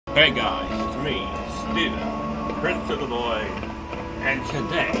Hey guys, it's me, Steven, Prince of the Void, and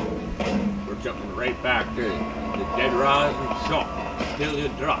today we're jumping right back to the Dead Rising shop till you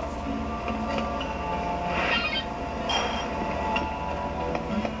drop.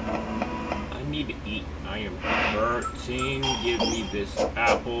 I need to eat. I am hurting. Give me this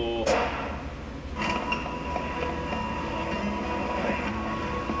apple.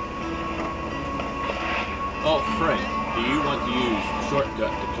 Oh, Frank, do you want to use the shortcut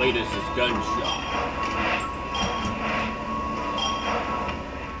to Cletus's gun shop?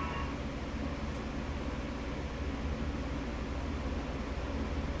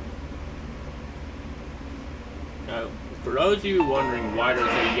 For those of you wondering why there's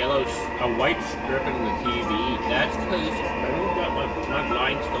a white strip in the TV, that's because I don't got my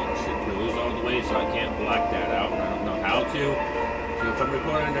blinds don't shit through all the way, so I can't black that out, and I don't know how to. So if I'm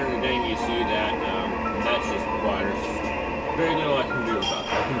recording during the day and you see that, that's just why there's very little I can do about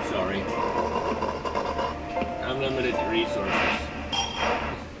that. I'm sorry. I'm limited resources.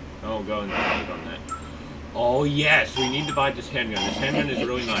 Oh, go and comment on that. Oh yes, we need to buy this handgun. This handgun is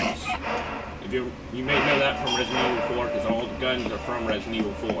really nice. You may know that from Resident Evil 4, because all the guns are from Resident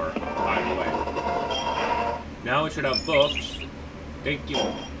Evil 4, by the way. Now we should have books. Thank you,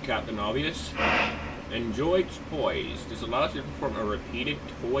 Captain Obvious. Enjoy toys. This allows you to perform a repeated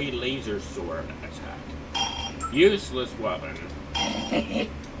toy laser sword attack. Useless weapon.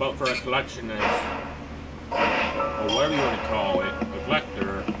 But for a collectionist, or whatever you want to call it, a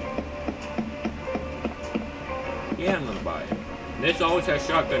collector, yeah, I'm gonna buy it. And this always has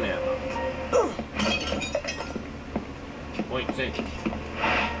shotgun ammo. Point sink.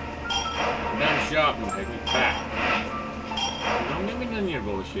 I'm done shopping, take me back. Don't get me none of your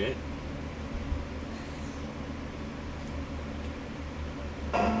bullshit.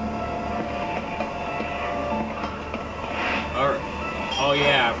 Oh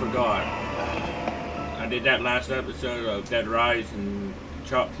yeah, I forgot. I did that last episode of Dead Rise and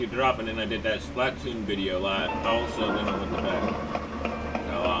Chop to Drop, and then I did that Splatoon video live also, then I went to bed.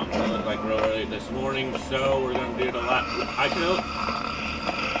 It looked like real early this morning, so we're gonna do it a lot. I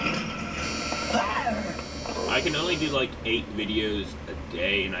can only do like 8 videos a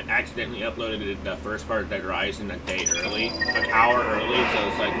day, and I accidentally uploaded the first part of Dead Rising a day early, an hour early, so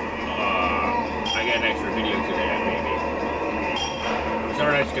it's like, I got an extra video today, maybe. I'm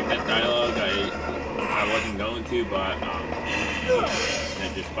sorry I skipped that dialogue, I wasn't going to, but,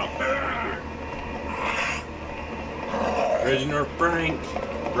 it just popped back right here. Prisoner Frank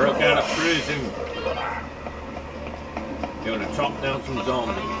broke out of prison. Going to chop down some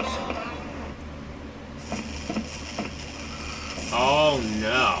zombies. Oh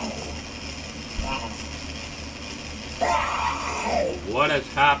no. What has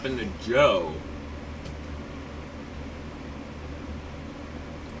happened to Joe?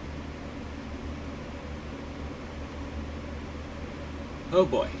 Oh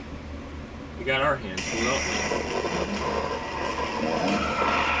boy. We got our hands full, don't we?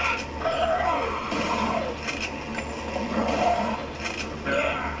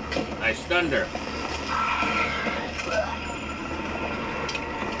 I stunned her.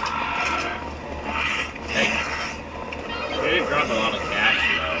 Hey. They did drop a lot of cash,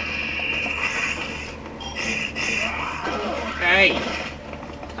 though. Hey!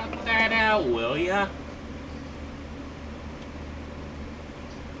 Cut that out, will ya?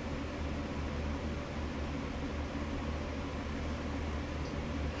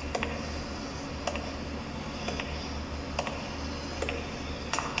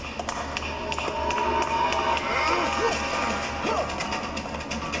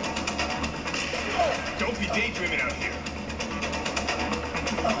 Daydreaming out here.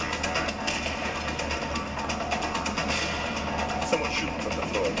 Someone shooting from the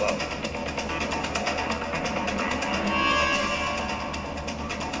floor above.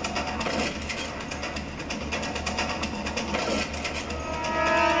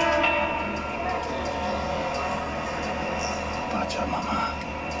 Macha mama.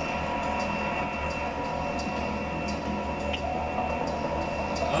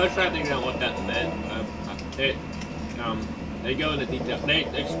 I was trying to figure out what that meant. They go into detail. They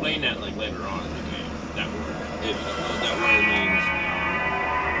explain that like later on in the game. That word. If you don't know what that word means.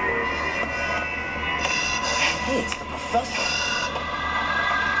 Hey, it's the professor.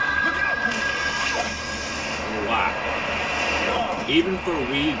 Look out! Wow. Even for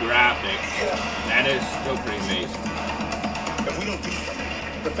Wii graphics, that is still pretty amazing. If we don't do something,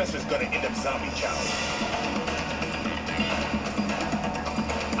 the professor's gonna end up zombie chow.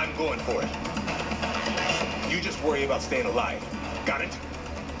 I'm going for it. You just worry about staying alive. Got it?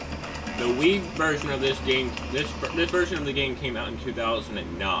 The Wii version of this game, this version of the game came out in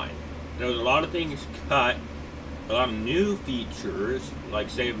 2009. There was a lot of things cut, a lot of new features,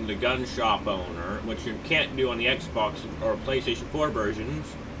 like saving the gun shop owner, which you can't do on the Xbox or PlayStation 4 versions.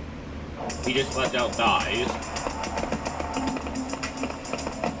 He just left out dies.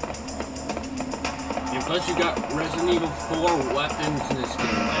 And plus you got Resident Evil 4 weapons in this game.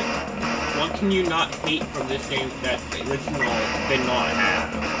 Like, what can you not hate from this game that the original did not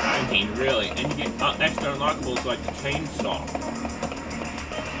have? I mean, really. And you get extra unlockables like the chainsaw.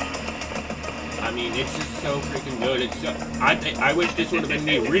 I mean, it's just so freaking good. It's so, I wish this would have been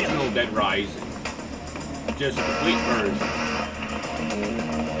the original Dead Rising. Just a complete version.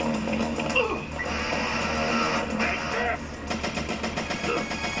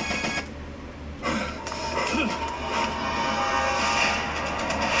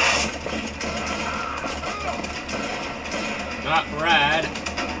 Not Brad.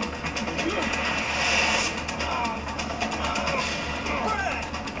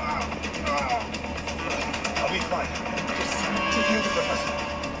 I'll be fine. Just take care of the professor.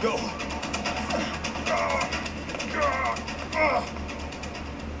 Go.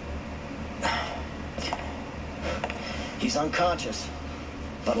 He's unconscious,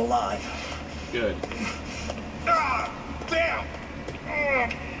 but alive. Good. Damn!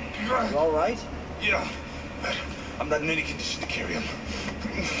 You all right? Yeah. I'm not in any condition to carry him.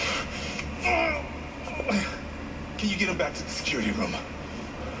 Can you get him back to the security room?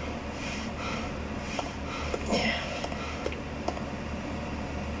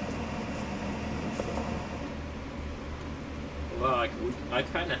 Well, I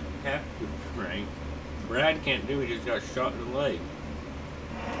kind of have to, Frank. Brad can't do it, he just got shot in the leg.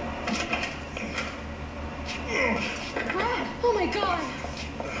 Brad! Oh my god!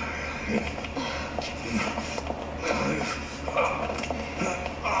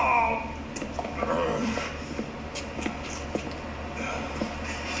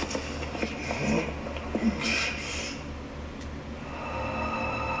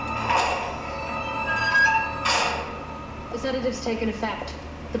 The sedative's taken effect.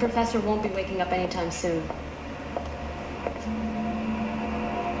 The professor won't be waking up anytime soon.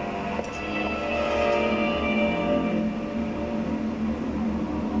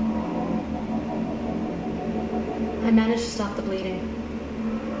 I managed to stop the bleeding,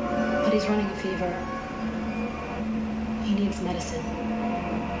 but he's running a fever. He needs medicine.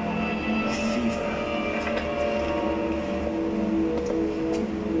 Fever.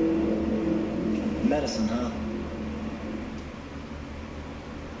 Medicine, huh?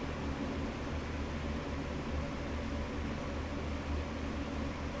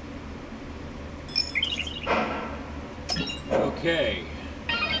 Okay.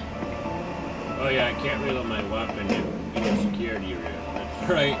 Oh yeah, I can't reload my weapon in the security room. That's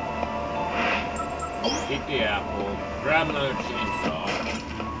right. Take the apple. Grab another chainsaw.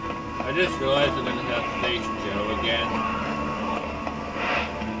 I just realized I'm gonna have to face Joe again.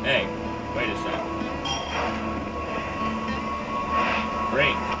 Hey, wait a sec.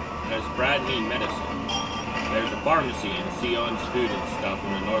 Great. Does Brad need medicine? There's a pharmacy and Sion's food and stuff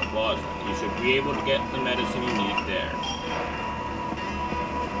in the North Plaza. You should be able to get the medicine you need there.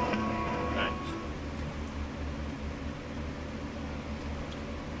 Thanks.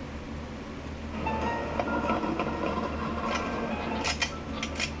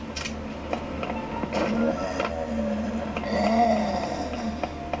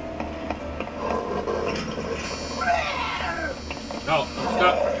 No, I'm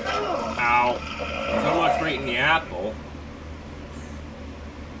stuck. Ow. Someone's right in the apple.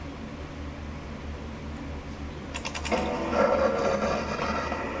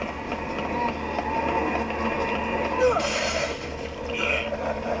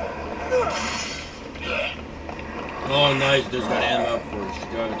 Oh, nice. Just got ammo for you.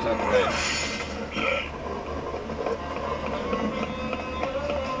 Go ahead and tuck it in.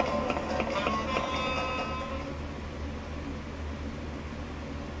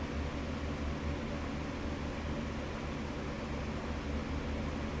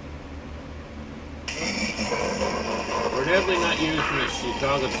 We're definitely not using the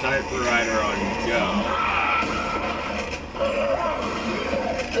Chicago typewriter on Joe.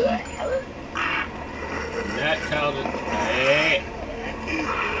 That's how the... Hey!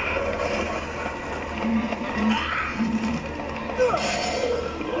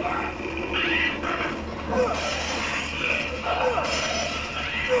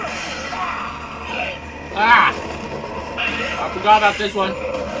 Ah! I forgot about this one.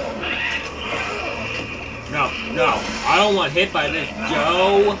 No, no. I don't want hit by this,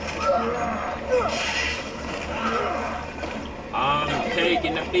 Joe. I I'm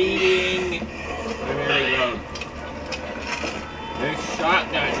taking a beating. Let me reload. This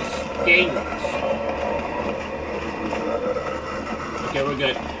shotgun stinks. Okay, we're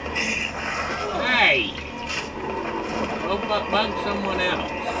good. Hey! Go bug someone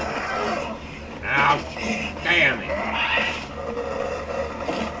else. Ow! Damn it!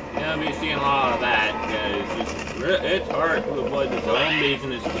 You're gonna be seeing a lot of that, because it's hard to avoid the zombies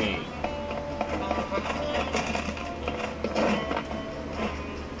in this game.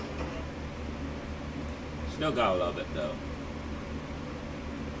 Still gotta love it, though.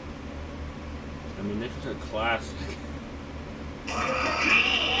 I mean, this is a classic.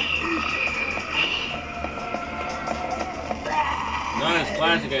 Not as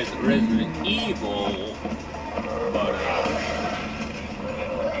classic as Resident Evil, but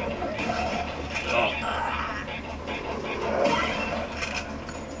oh.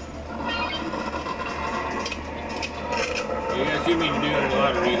 You're gonna see me doing a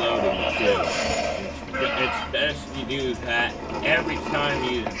lot of reloading too. It's best you do that every time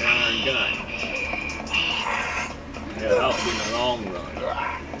you fire a gun. It'll help in the long run.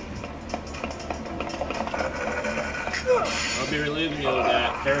 I'll be relieving you of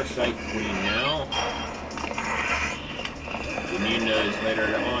that Parasite Queen now. You need those later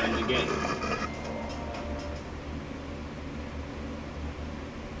on in the game.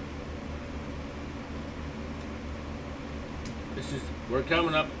 We're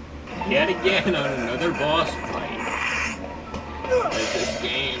coming up yet again on another boss fight. As this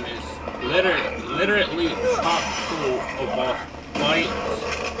game is literally chock full of boss fights.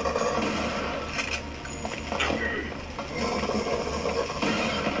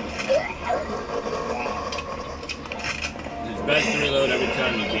 It's best to reload every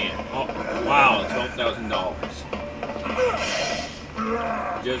time you can. Oh, wow,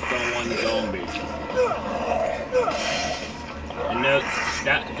 $12,000. Just on one zombie. And note,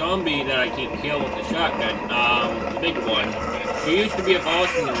 that zombie that I keep killing with the shotgun, the big one, she used to be a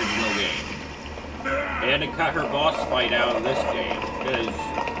boss in the original game. They had to cut her boss fight out of this game, because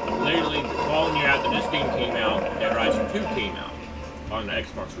literally the following year after this game came out, Dead Rising 2 came out on the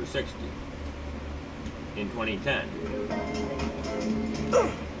Xbox 360 in 2010.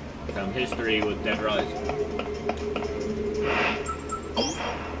 Some history with Dead Rising.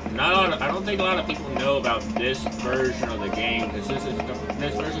 I don't think a lot of people know about this version of the game, because this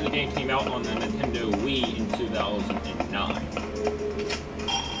version of the game came out on the Nintendo Wii in 2009.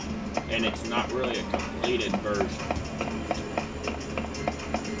 And it's not really a completed version.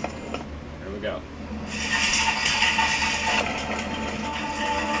 There we go.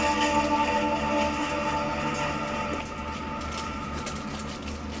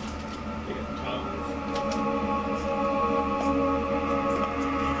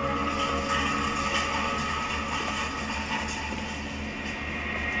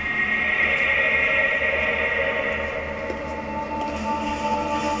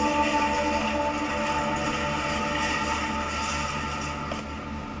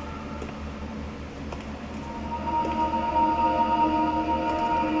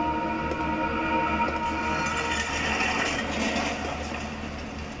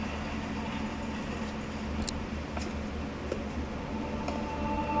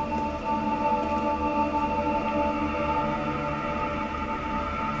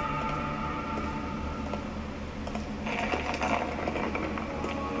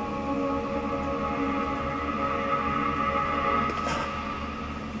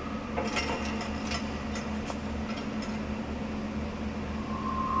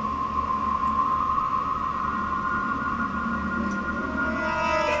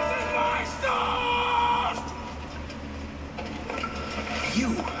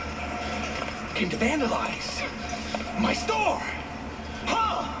 To vandalize my store,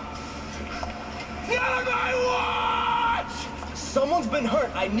 huh? Not on my watch! Someone's been hurt.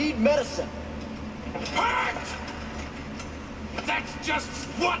 I need medicine. Hurt? That's just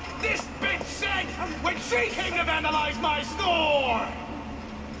what this bitch said when she came to vandalize my store!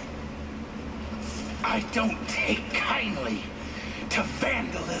 I don't take kindly to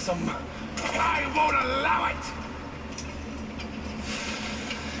vandalism. I won't allow it!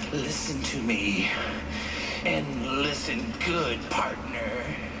 Listen to me, and listen good, partner.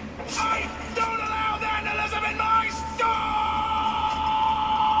 I don't allow vandalism in my store!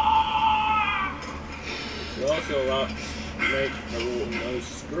 You also make a rule no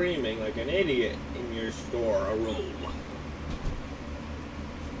screaming like an idiot in your store a rule.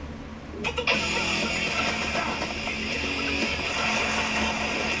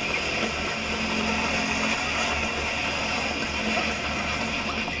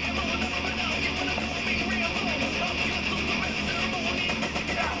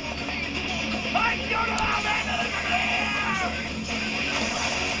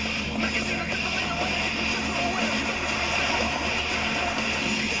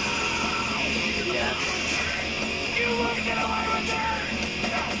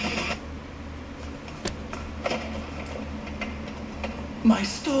 My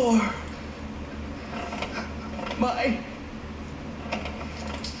store. My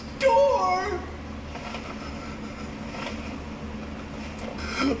store.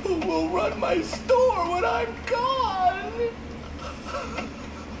 Who will run my store when I'm gone?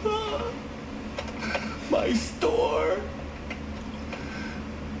 My store.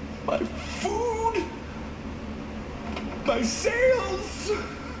 My food. My sales.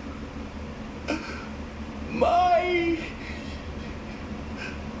 My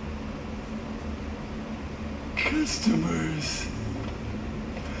customers.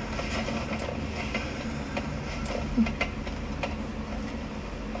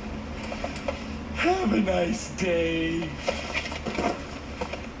 Have a nice day.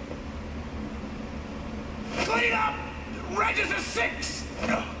 Clean up! Register 6!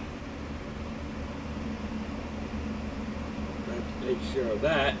 Make sure of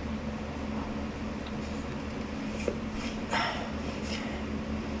that.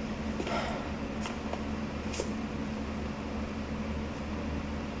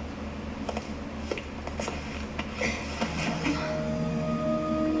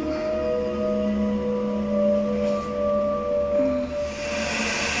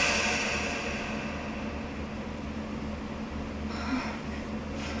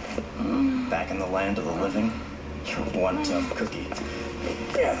 Back in the land of the living. You're one tough cookie.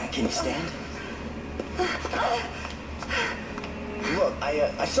 Yeah, can you stand? Look,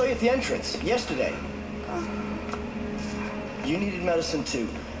 I saw you at the entrance yesterday. You needed medicine too.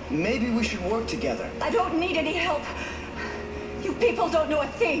 Maybe we should work together. I don't need any help. You people don't know a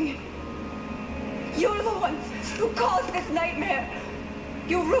thing. You're the ones who caused this nightmare.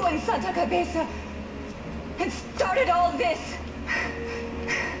 You ruined Santa Cabeza and started all this.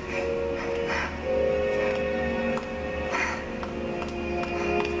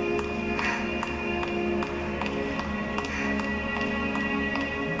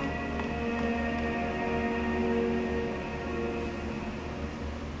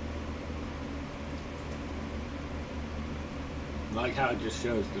 I like how it just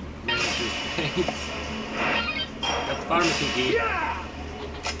shows the manager's face. Got the pharmacy key.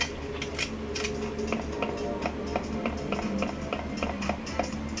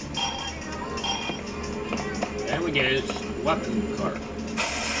 And we get his weapon cart.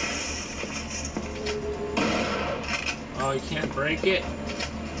 Oh, you can't break it?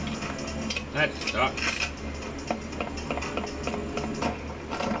 That sucks.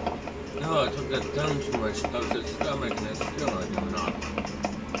 Oh, I took that down too much out of his stomach and it's still not doing nothing.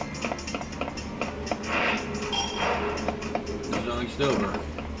 It's only silver.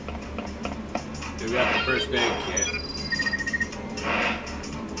 So we got the first aid kit.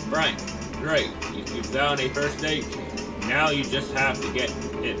 Right, great. You found a first aid kit. Now you just have to get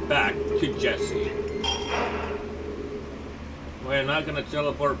it back to Jesse. We're not gonna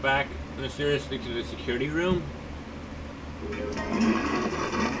teleport back mysteriously to the security room?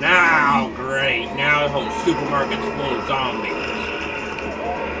 Now, great. Now the whole supermarket's full of zombies.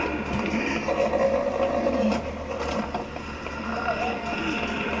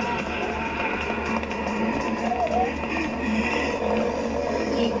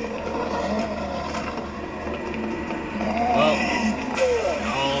 Well,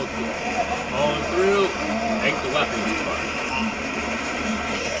 all through, take the weapons part.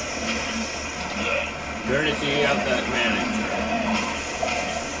 Courtesy of that manager.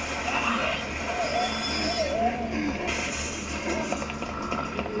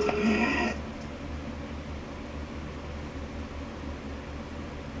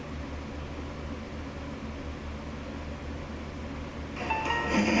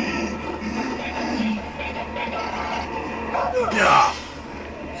 Yeah.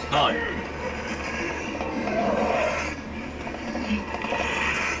 It's time.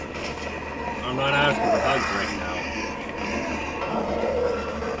 I'm not asking for hugs right now.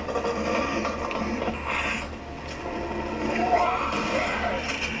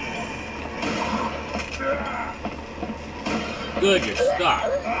 Good, you're stuck.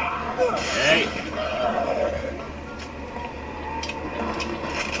 Hey.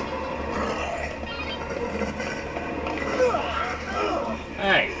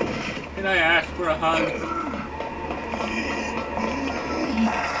 Hey, did I ask for a hug?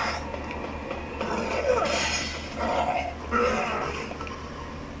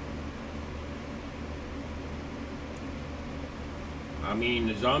 I mean,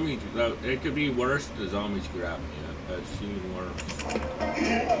 the zombies, it could be worse. The zombies grabbing you. That's even worse.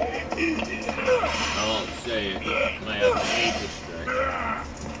 I won't say it. I have an age restriction.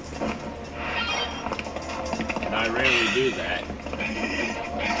 And I rarely do that.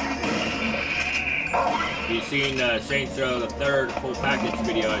 you've seen Saints Row the third full package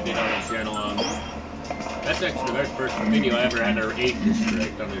video I did on the channel, that's actually the very first video I ever had an age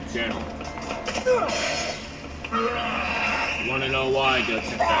restrict on the channel. If you want to know why, go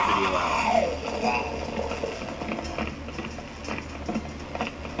check that video out.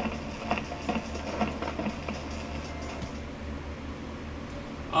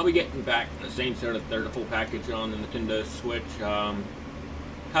 I'll be getting back the Saints Row the third full package on the Nintendo Switch.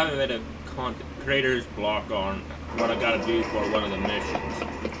 Having a content creators block on what I gotta do for one of the missions.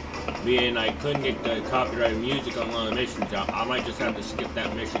 Being I couldn't get the copyrighted music on one of the missions, I might just have to skip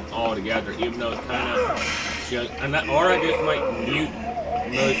that mission altogether, even though it's kind of just, or I just might mute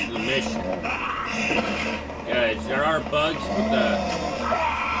most of the mission. Yeah, there are bugs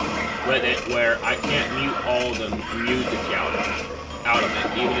with it where I can't mute all the music out of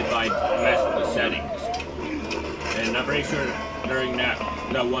it, even if I mess with the settings. And I'm pretty sure during that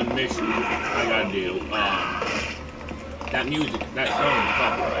one mission I gotta do, that music, that song is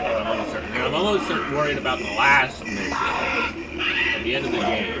copyrighted. I'm almost certain. And I'm almost worried about the last mission at the end of the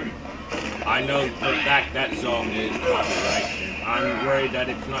game. I know for a fact that song is copyrighted, and I'm worried that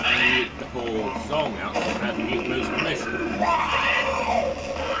it's not gonna mute the whole song out, so I'm gonna have to mute most of the mission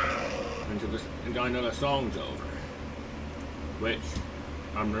until I know the song's over. Which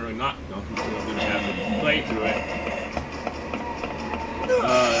I'm really not going to. I'm going to have to play through it.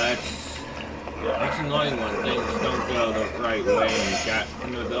 That's annoying when things don't go the right way and you've got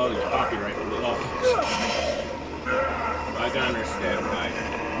all these copyright laws. I can understand why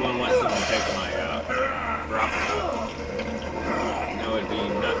one wants someone to take my property. That would be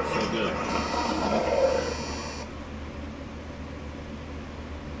not so good.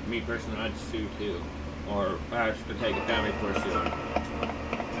 Me personally, I'd sue too. Or perhaps to take it down before suing.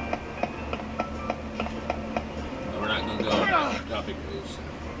 But we're not going to go on that topic, please.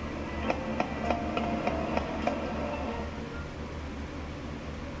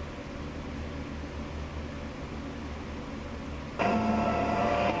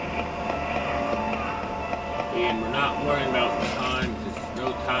 And we're not worrying about time, because there's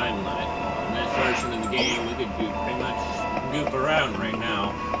no time limit. In this version of the game, we could do pretty much goof around right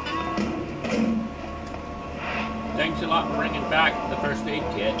now. Thanks a lot for bringing back the first aid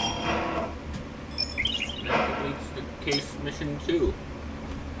kit. That completes the case mission 2.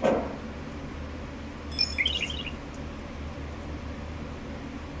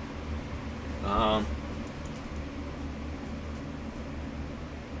 I'm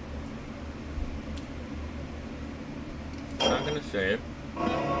not gonna say it.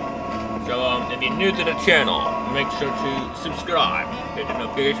 So, if you're new to the channel, make sure to subscribe, hit the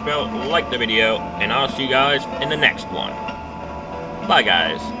notification bell, like the video, and I'll see you guys in the next one. Bye,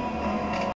 guys.